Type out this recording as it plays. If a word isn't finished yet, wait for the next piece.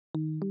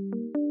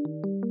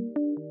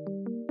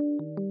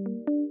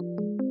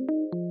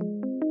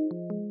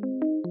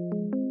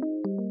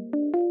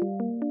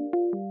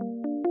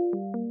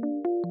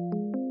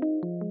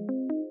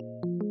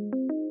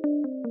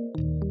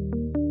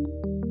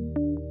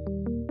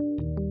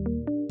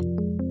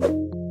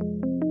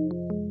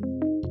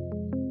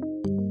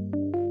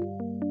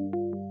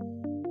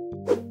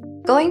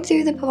Going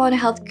through the Pomona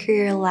Health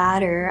Career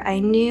Ladder, I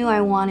knew I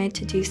wanted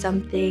to do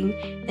something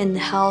in the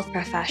health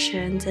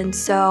professions, and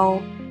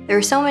so there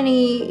were so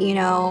many,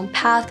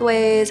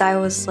 pathways. I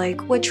was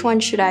like, which one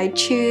should I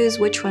choose?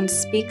 Which one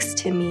speaks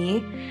to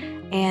me?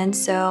 And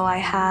so I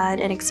had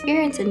an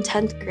experience in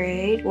 10th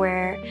grade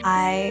where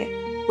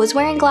I was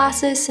wearing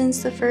glasses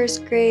since the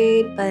first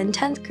grade, but in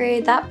 10th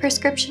grade, that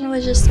prescription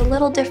was just a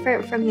little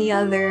different from the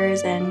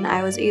others, and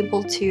I was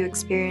able to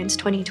experience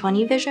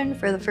 20/20 vision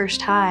for the first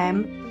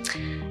time.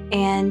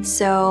 And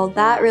so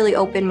that really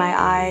opened my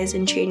eyes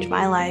and changed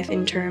my life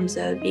in terms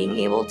of being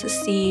able to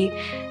see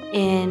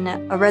in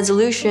a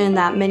resolution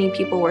that many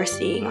people were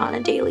seeing on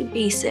a daily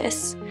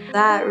basis.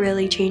 That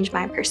really changed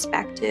my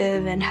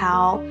perspective and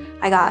how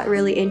I got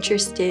really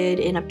interested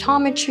in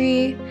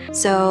optometry.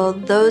 So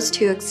those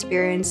two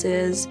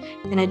experiences,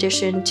 in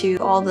addition to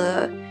all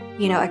the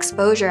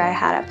exposure I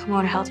had at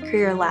Pomona Health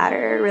Career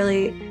Ladder,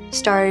 really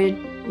started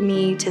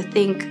me to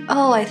think,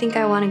 oh, I think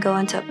I want to go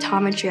into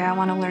optometry. I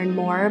want to learn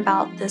more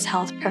about this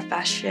health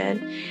profession.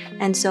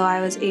 And so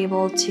I was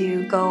able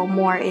to go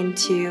more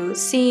into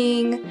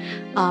seeing,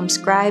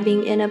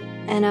 scribing in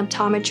an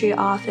optometry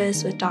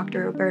office with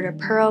Dr. Roberta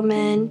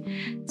Perlman.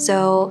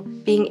 So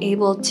being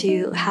able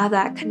to have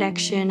that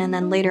connection, and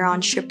then later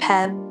on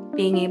SHPEP,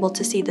 being able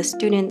to see the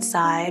student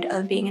side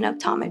of being an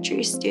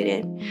optometry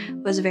student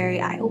was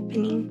very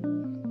eye-opening.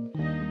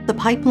 The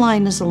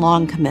pipeline is a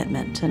long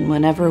commitment, and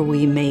whenever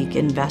we make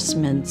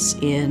investments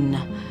in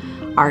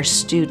our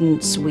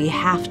students, we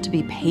have to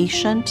be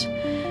patient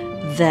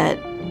that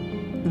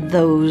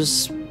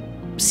those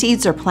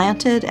seeds are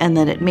planted and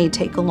that it may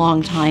take a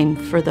long time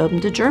for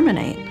them to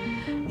germinate.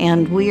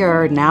 And we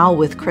are now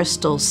with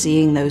Crystal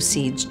seeing those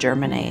seeds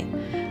germinate.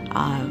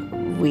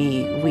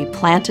 We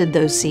planted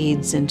those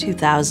seeds in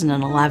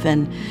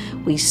 2011.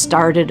 We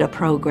started a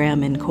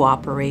program in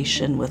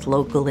cooperation with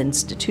local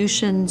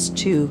institutions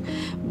to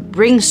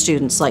bring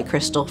students like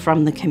Crystal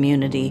from the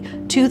community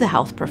to the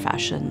health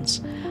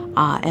professions.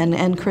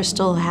 And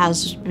Crystal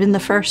has been the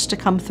first to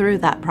come through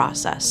that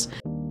process.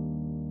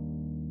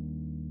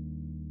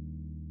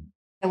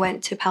 I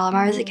went to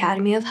Palomar's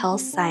Academy of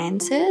Health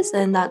Sciences,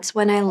 and that's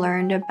when I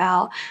learned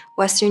about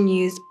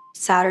WesternU's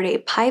Saturday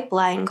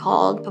pipeline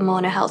called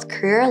Pomona Health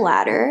Career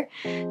Ladder.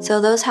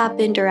 So those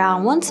happened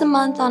around once a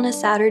month on a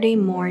Saturday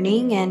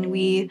morning, and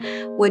we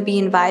would be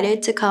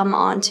invited to come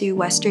onto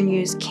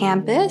WesternU's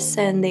campus,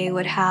 and they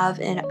would have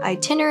an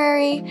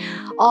itinerary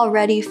all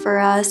ready for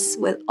us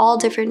with all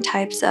different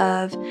types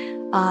of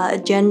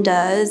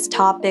agendas,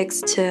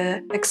 topics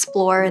to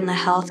explore in the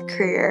health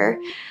career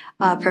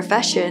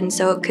profession.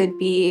 So it could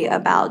be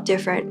about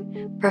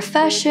different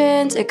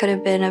professions, it could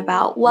have been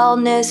about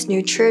wellness,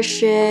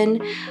 nutrition,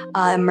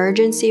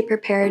 emergency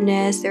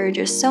preparedness. There were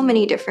just so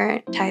many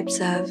different types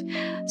of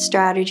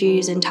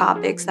strategies and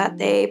topics that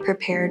they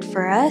prepared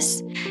for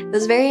us. It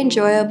was very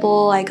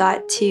enjoyable. I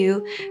got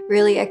to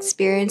really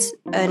experience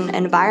an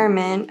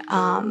environment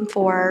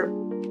for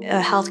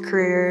health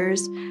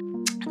careers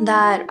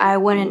that I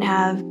wouldn't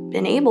have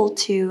been able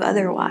to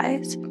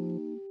otherwise.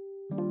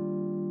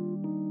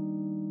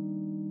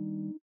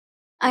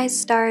 I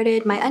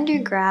started my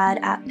undergrad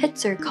at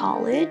Pitzer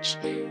College,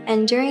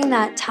 and during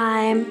that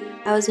time,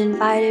 I was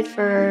invited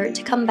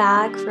to come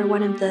back for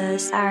one of the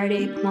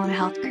Saturday Pomona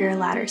Health Career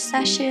Ladder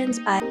sessions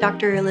by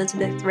Dr.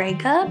 Elizabeth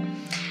Rega.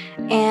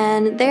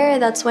 And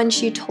that's when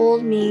she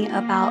told me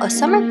about a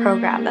summer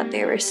program that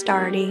they were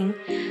starting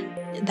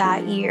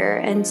that year.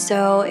 And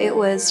so it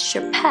was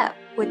SHPEP,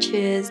 which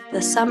is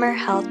the Summer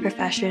Health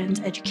Professions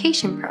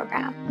Education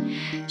Program.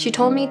 She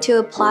told me to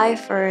apply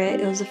for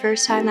it. It was the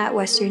first time that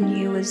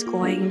WesternU was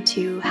going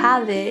to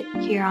have it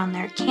here on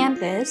their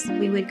campus.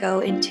 We would go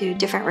into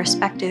different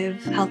respective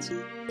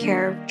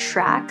healthcare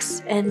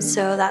tracks, and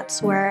so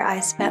that's where I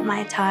spent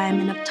my time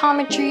in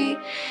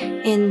optometry,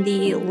 in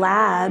the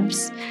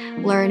labs,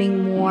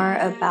 learning more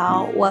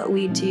about what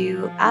we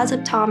do as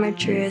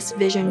optometrists,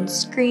 vision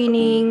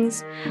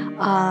screenings,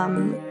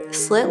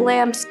 slit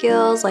lamp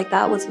skills. Like,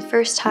 that was the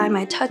first time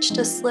I touched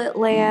a slit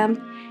lamp,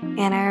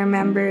 and I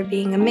remember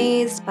being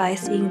amazed by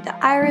seeing the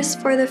iris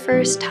for the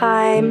first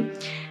time.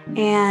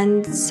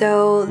 And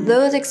so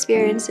those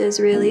experiences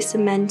really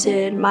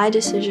cemented my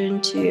decision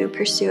to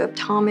pursue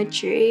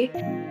optometry.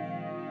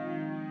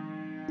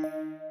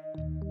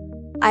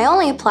 I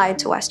only applied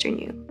to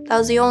WesternU. That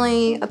was the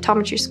only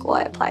optometry school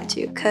I applied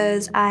to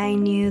because I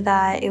knew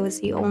that it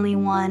was the only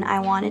one I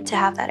wanted to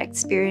have that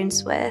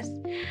experience with.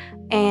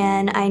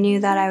 And I knew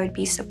that I would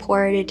be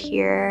supported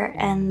here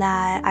and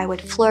that I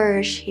would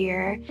flourish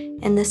here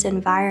in this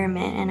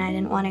environment, and I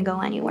didn't want to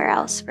go anywhere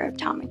else for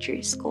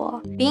optometry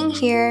school. Being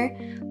here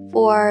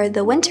for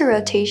the winter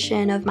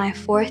rotation of my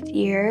 4th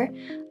year,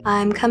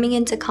 I'm coming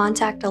into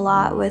contact a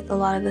lot with a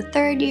lot of the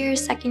 3rd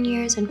years, 2nd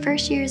years, and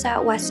 1st years at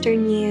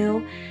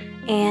WesternU.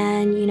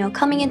 And,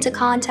 coming into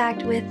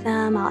contact with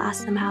them, I'll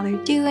ask them how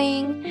they're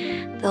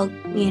doing. They'll,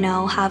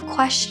 have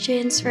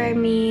questions for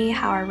me.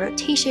 How are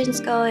rotations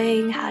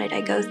going? How did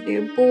I go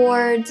through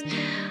boards?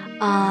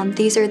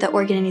 These are the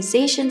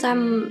organizations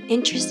I'm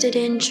interested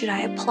in. Should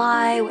I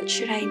apply? What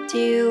should I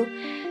do?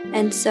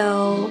 And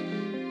so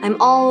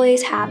I'm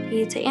always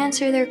happy to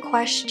answer their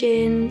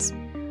questions.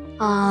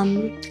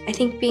 I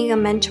think being a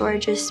mentor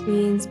just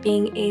means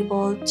being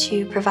able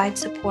to provide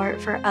support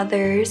for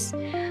others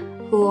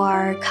who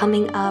are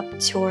coming up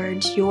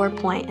towards your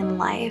point in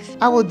life.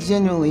 I will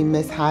genuinely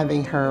miss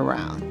having her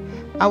around.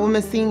 I will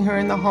miss seeing her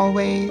in the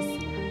hallways.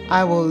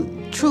 I will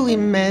truly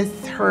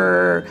miss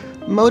her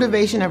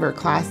motivation of her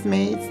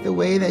classmates, the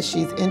way that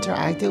she's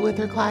interacted with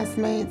her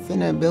classmates,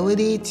 and the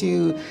ability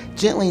to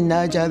gently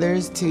nudge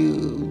others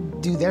to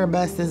do their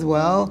best as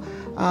well.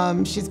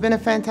 She's been a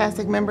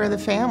fantastic member of the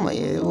family.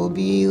 It will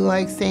be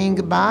like saying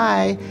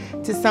goodbye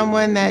to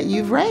someone that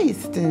you've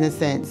raised, in a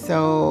sense.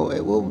 So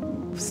it will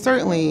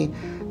certainly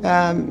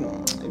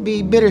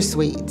be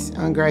bittersweet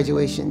on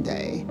graduation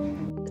day.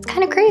 It's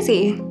kind of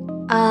crazy.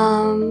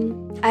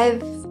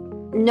 I've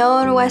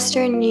known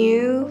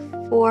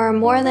WesternU for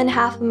more than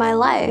half of my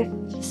life,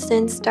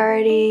 since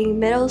starting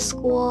middle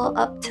school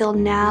up till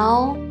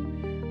now.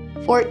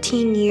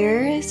 14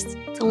 years.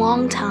 It's a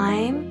long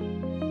time.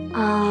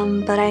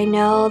 But I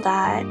know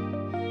that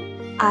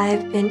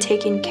I've been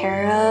taken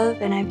care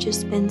of, and I've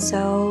just been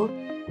so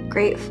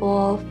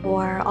grateful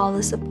for all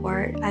the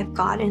support I've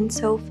gotten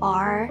so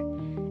far.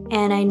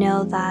 And I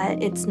know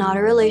that it's not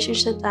a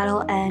relationship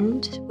that'll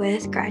end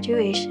with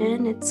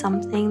graduation. It's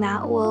something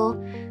that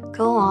will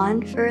go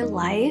on for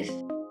life.